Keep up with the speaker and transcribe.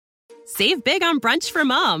Save big on brunch for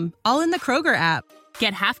mom, all in the Kroger app.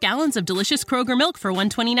 Get half gallons of delicious Kroger milk for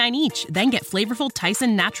 $1.29 each. Then get flavorful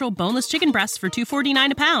Tyson natural boneless chicken breasts for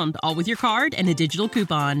 $2.49 a pound, all with your card and a digital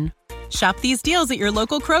coupon. Shop these deals at your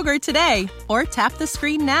local Kroger today, or tap the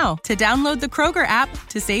screen now to download the Kroger app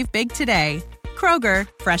to save big today. Kroger,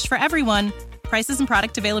 fresh for everyone. Prices and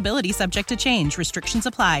product availability subject to change. Restrictions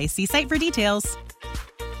apply. See site for details.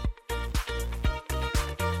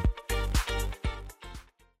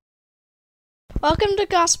 Welcome to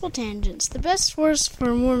Gospel Tangents, the best source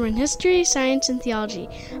for Mormon history, science, and theology.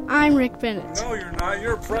 I'm Rick Bennett. No, you're not.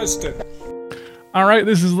 You're Preston. All right,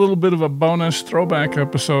 this is a little bit of a bonus throwback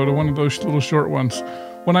episode, one of those little short ones.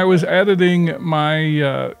 When I was editing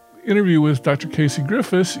my interview with Dr. Casey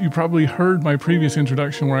Griffiths, you probably heard my previous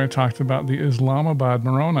introduction where I talked about the Islamabad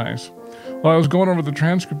Maronis. While I was going over the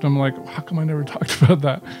transcript, I'm like, how come I never talked about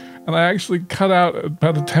that? And I actually cut out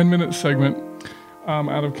about a 10-minute segment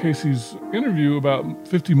out of Casey's interview about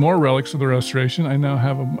 50 more relics of the restoration. I now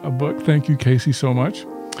have a book. Thank you, Casey, so much.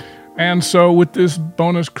 And so with this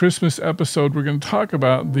bonus Christmas episode, we're going to talk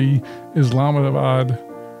about the Islamabad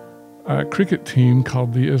cricket team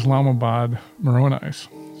called the Islamabad Maronis.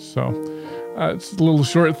 So it's a little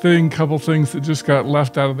short thing, couple things that just got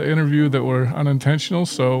left out of the interview that were unintentional.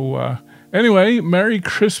 So anyway, Merry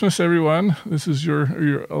Christmas, everyone. This is your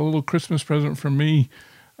a little Christmas present from me.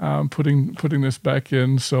 Putting this back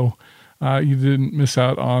in so you didn't miss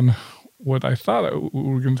out on what I thought we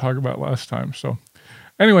were going to talk about last time. So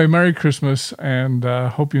anyway, Merry Christmas, and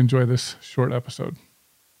hope you enjoy this short episode.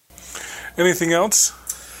 Anything else?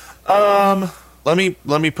 Let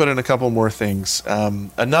me put in a couple more things.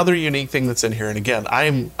 Another unique thing that's in here, and again,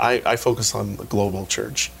 I focus on the global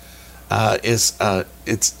church, is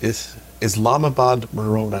Islamabad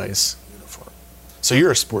Maronis uniform. So you're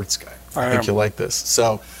a sports guy. I think you'll like this.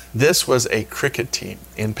 So this was a cricket team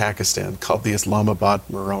in Pakistan called the Islamabad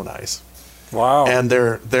Maronis. Wow. And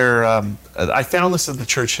they're I found this at the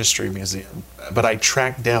Church History Museum, but I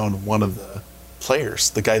tracked down one of the players,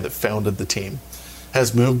 the guy that founded the team,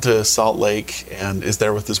 has moved to Salt Lake and is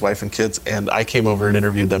there with his wife and kids, and I came over and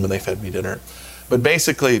interviewed them and they fed me dinner. But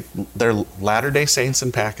basically, they're Latter-day Saints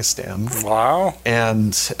in Pakistan. Wow.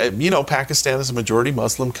 And, Pakistan is a majority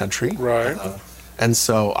Muslim country. Right. And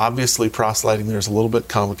so, obviously, proselyting there is a little bit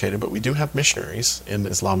complicated, but we do have missionaries in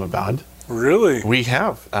Islamabad. Really? We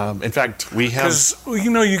have. In fact, we have... Because,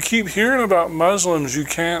 you keep hearing about Muslims, you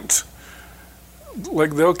can't...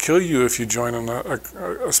 they'll kill you if you join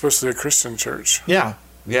especially a Christian church. Yeah.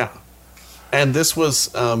 And this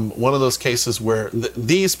was one of those cases where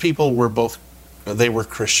these people were they were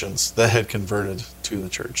Christians that had converted to the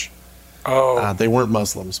church. Oh. They weren't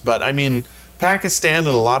Muslims. But, I mean... Pakistan and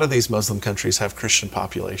a lot of these Muslim countries have Christian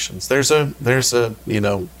populations. There's a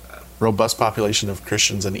robust population of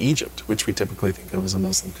Christians in Egypt, which we typically think of as a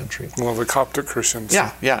Muslim country. Well, the Coptic Christians.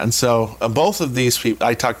 Yeah. And so both of these people,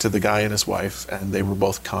 I talked to the guy and his wife, and they were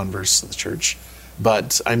both converts to the church.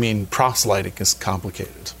 But, I mean, proselyting is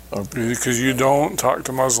complicated. Because you don't talk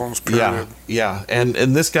to Muslims, period. Yeah. And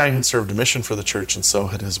this guy had served a mission for the church, and so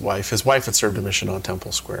had his wife. His wife had served a mission on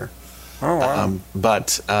Temple Square. Oh, wow.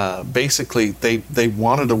 But basically, they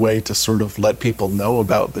wanted a way to sort of let people know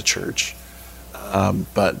about the church,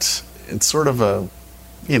 but in sort of a,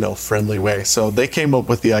 friendly way. So they came up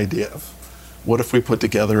with the idea of, what if we put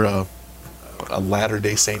together a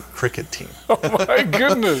Latter-day Saint cricket team? Oh my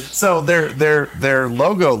goodness! So their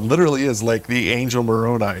logo literally is like the Angel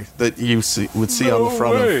Moroni that you would see on the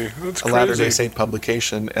front of a Latter-day Saint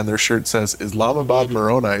publication, and their shirt says Islamabad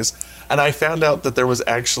Maronis. And I found out that there was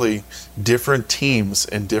actually different teams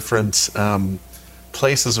in different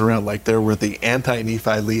places around. Like there were the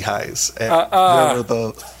anti-Nephi Lehis, and there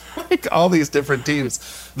were all these different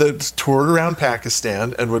teams that toured around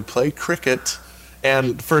Pakistan and would play cricket.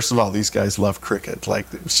 And first of all, these guys love cricket.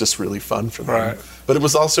 Like, it was just really fun for them. Right. But it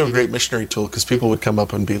was also a great missionary tool because people would come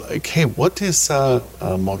up and be like, "Hey, what is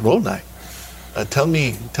Moroni? Tell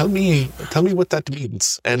me what that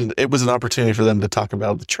means." And it was an opportunity for them to talk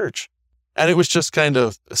about the church. And it was just kind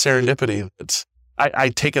of serendipity.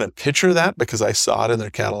 I'd taken a picture of that because I saw it in their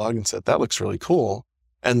catalog and said, that looks really cool.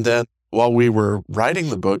 And then while we were writing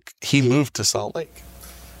the book, he moved to Salt Lake.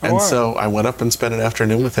 And so I went up and spent an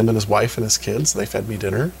afternoon with him and his wife and his kids. They fed me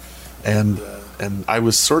dinner. And I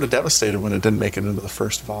was sort of devastated when it didn't make it into the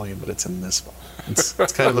first volume, but it's in this volume. It's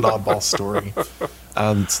kind of an oddball story.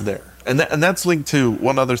 It's there. And that's linked to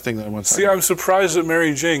one other thing that I want to see. I'm surprised at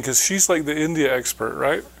Mary Jane because she's like the India expert,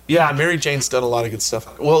 right? Yeah, Mary Jane's done a lot of good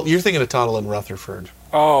stuff. Well, you're thinking of Tonalyn Rutherford.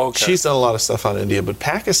 Oh, okay. She's done a lot of stuff on India, but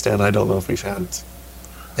Pakistan, I don't know if we've had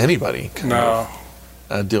anybody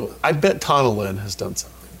deal with. I bet Tonalyn has done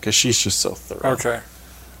something. because she's just so thorough. Okay.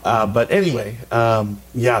 But anyway,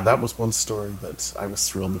 that was one story that I was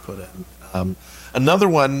thrilled to put in. Another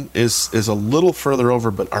one is a little further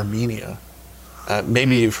over, but Armenia.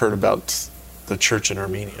 Maybe you've heard about the church in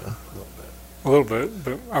Armenia A little bit,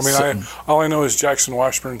 but I mean, all I know is Jackson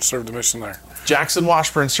Washburn served a mission there. Jackson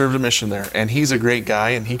Washburn served a mission there, and he's a great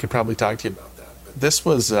guy, and he could probably talk to you about that. But this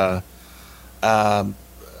was the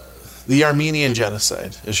Armenian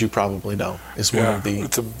genocide, as you probably know, is one of the.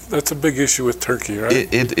 That's a big issue with Turkey,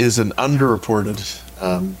 right? It is an underreported,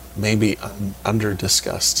 maybe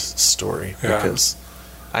under-discussed story because,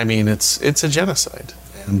 I mean, it's a genocide,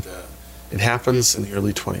 and it happens in the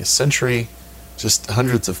early 20th century. Just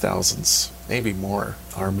hundreds of thousands, maybe more,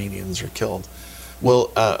 Armenians are killed.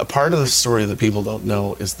 Well, a part of the story that people don't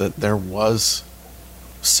know is that there was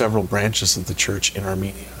several branches of the church in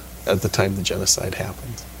Armenia at the time the genocide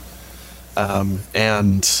happened.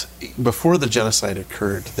 And before the genocide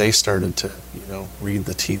occurred, they started to, read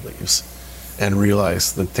the tea leaves and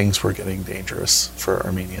realize that things were getting dangerous for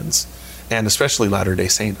Armenians, and especially Latter-day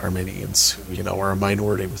Saint Armenians, who, are a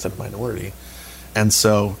minority within a minority. And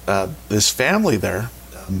so this family there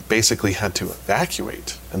basically had to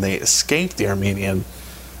evacuate, and they escaped the Armenian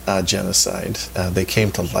genocide. They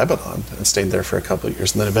came to Lebanon and stayed there for a couple of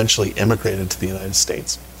years, and then eventually immigrated to the United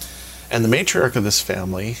States. And the matriarch of this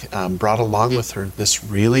family brought along with her this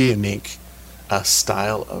really unique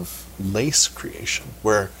style of lace creation,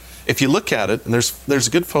 where if you look at it, and there's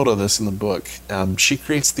a good photo of this in the book, she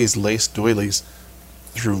creates these lace doilies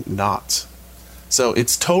through knots. So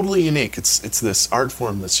it's totally unique. It's this art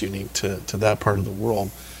form that's unique to that part of the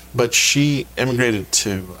world. But she immigrated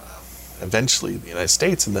to eventually the United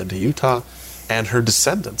States and then to Utah, and her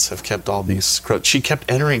descendants have kept all these. She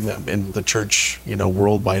kept entering them in the church,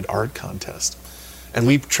 worldwide art contest. And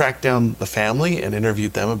we tracked down the family and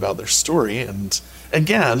interviewed them about their story. And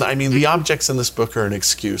again, I mean, the objects in this book are an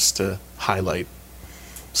excuse to highlight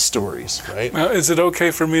stories, right? Now, is it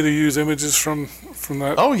okay for me to use images from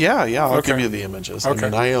that? Oh yeah, I'll give you the images. Okay. I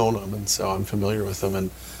mean, I own them, and so I'm familiar with them. And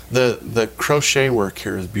the crochet work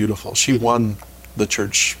here is beautiful. She won the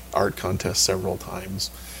church art contest several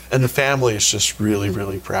times, and the family is just really,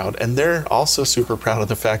 really proud. And they're also super proud of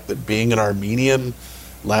the fact that being an Armenian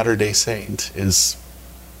Latter-day Saint is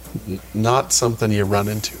not something you run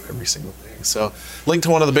into every single day. So, linked to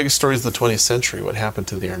one of the biggest stories of the 20th century, what happened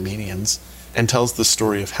to the Armenians, and tells the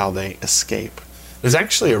story of how they escape. There's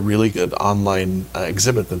actually a really good online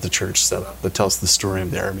exhibit that the church set up that tells the story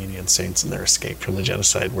of the Armenian saints and their escape from the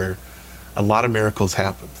genocide, where a lot of miracles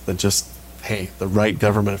happened that just, the right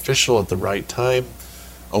government official at the right time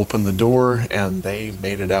opened the door, and they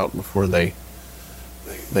made it out before they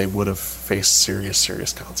would have faced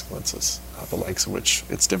serious consequences, the likes of which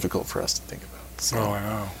it's difficult for us to think about. So, I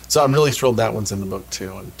know. So I'm really thrilled that one's in the book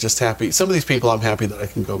too, and just happy. Some of these people, I'm happy that I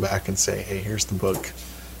can go back and say, hey, here's the book.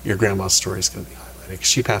 Your grandma's story is going to be highlighted.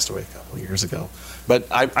 She passed away a couple of years ago. But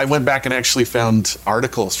I went back and actually found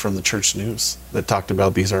articles from the church news that talked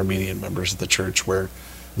about these Armenian members of the church, where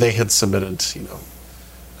they had submitted,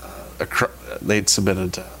 they'd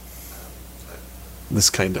submitted this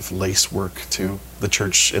kind of lace work to the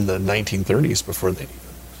church in the 1930s before they even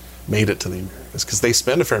made it to the Americas, because they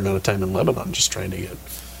spend a fair amount of time in Lebanon just trying to get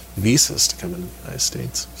visas to come into the United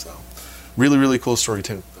States. So really, really cool story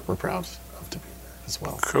too, that we're proud of to be there as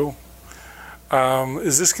well. Cool.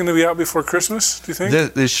 Is this going to be out before Christmas, do you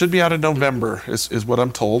think? This should be out in November, is what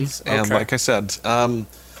I'm told. And like I said,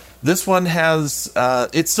 this one has,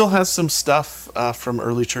 it still has some stuff from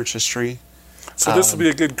early church history. So this will be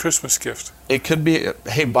a good Christmas gift. It could be,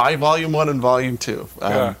 buy Volume 1 and Volume 2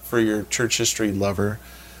 for your church history lover.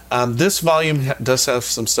 This volume does have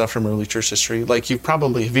some stuff from early church history. Like have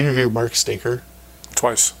you interviewed Mark Staker?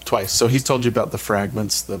 Twice. So he's told you about the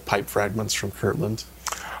fragments, the pipe fragments from Kirtland.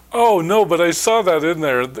 Oh, no, but I saw that in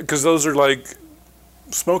there, because those are like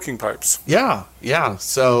smoking pipes. Yeah.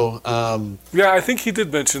 So... I think he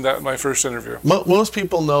did mention that in my first interview. Most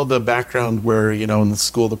people know the background where, in the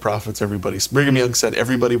School of the Prophets, Brigham Young said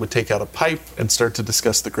everybody would take out a pipe and start to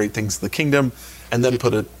discuss the great things of the kingdom, and then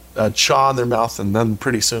put a chaw in their mouth, and then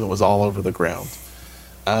pretty soon it was all over the ground.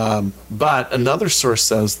 But another source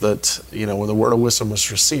says that, when the word of wisdom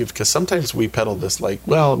was received, because sometimes we peddle this like,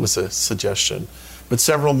 well, it was a suggestion, but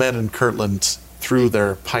several men in Kirtland threw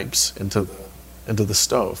their pipes into the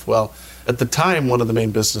stove. Well, at the time, one of the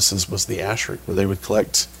main businesses was the ashery, where they would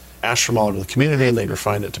collect ash from all over the community, and they'd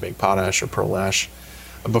refine it to make potash or pearl ash.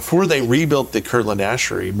 Before they rebuilt the Kirtland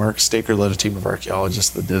ashery, Mark Staker led a team of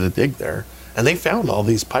archaeologists that did a dig there, and they found all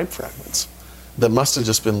these pipe fragments that must have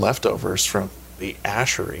just been leftovers from the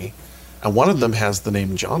ashery. And one of them has the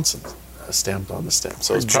name Johnson stamped on the stamp.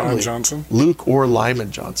 So it's John probably Johnson? Luke or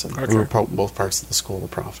Lyman Johnson, Okay. who were both parts of the School of the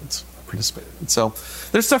Prophets, participated. And so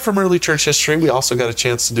there's stuff from early church history. We also got a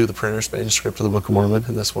chance to do the printer's manuscript of the Book of Mormon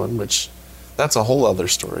in this one, which that's a whole other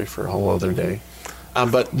story for a whole other day.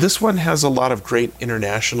 But this one has a lot of great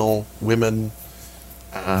international women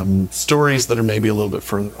stories that are maybe a little bit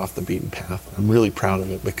further off the beaten path. I'm really proud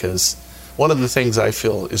of it because one of the things I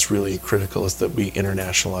feel is really critical is that we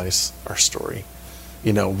internationalize our story.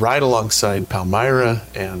 You know, right alongside Palmyra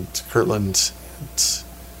and Kirtland and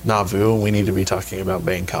Nauvoo, we need to be talking about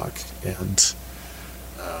Bangkok and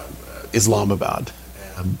Islamabad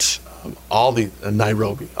and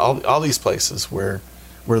Nairobi, all these places where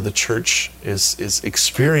the church is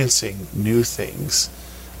experiencing new things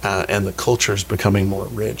and the culture is becoming more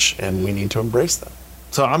rich, and we need to embrace them.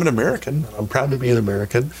 So I'm an American, and I'm proud to be an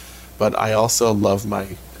American, but I also love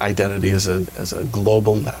my identity as a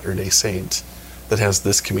global Latter-day Saint that has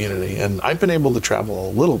this community. And I've been able to travel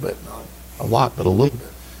a little bit, not a lot, but a little bit.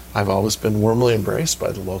 I've always been warmly embraced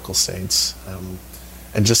by the local saints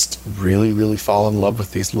and just really, really fall in love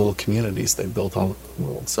with these little communities they've built all over the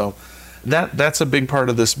world. So that's a big part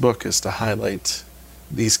of this book, is to highlight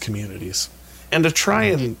these communities and to try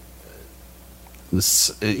and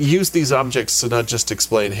use these objects to not just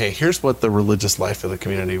explain, hey, here's what the religious life of the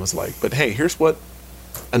community was like, but hey, here's what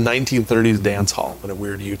a 1930s dance hall in a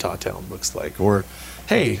weird Utah town looks like. Or,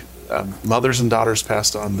 hey, mothers and daughters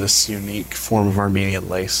passed on this unique form of Armenian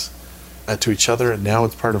lace to each other, and now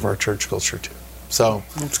it's part of our church culture too. So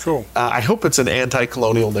That's cool. I hope it's an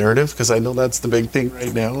anti-colonial narrative, because I know that's the big thing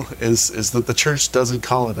right now, is that the church doesn't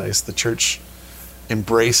colonize. The church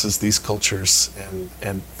embraces these cultures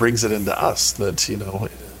and brings it into us. That, you know,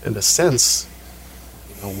 in a sense,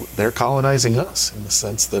 you know, they're colonizing us in the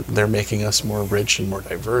sense that they're making us more rich and more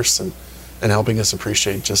diverse and helping us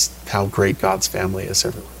appreciate just how great God's family is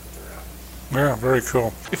everywhere. Yeah, very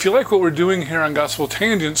cool. If you like what we're doing here on Gospel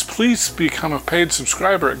Tangents, please become a paid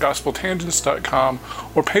subscriber at gospeltangents.com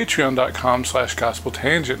or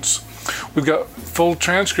patreon.com/gospeltangents. We've got full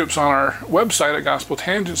transcripts on our website at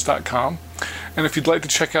gospeltangents.com. And if you'd like to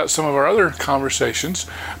check out some of our other conversations,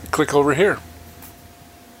 click over here.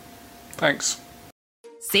 Thanks.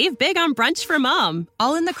 Save big on brunch for mom,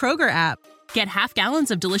 all in the Kroger app. Get half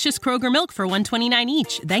gallons of delicious Kroger milk for $1.29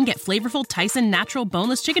 each. Then get flavorful Tyson natural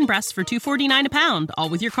boneless chicken breasts for $2.49 a pound, all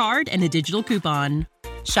with your card and a digital coupon.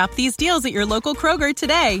 Shop these deals at your local Kroger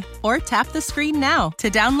today, or tap the screen now to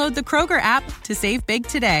download the Kroger app to save big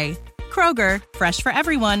today. Kroger, fresh for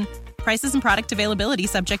everyone. Prices and product availability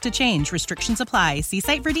subject to change. Restrictions apply. See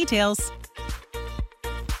site for details.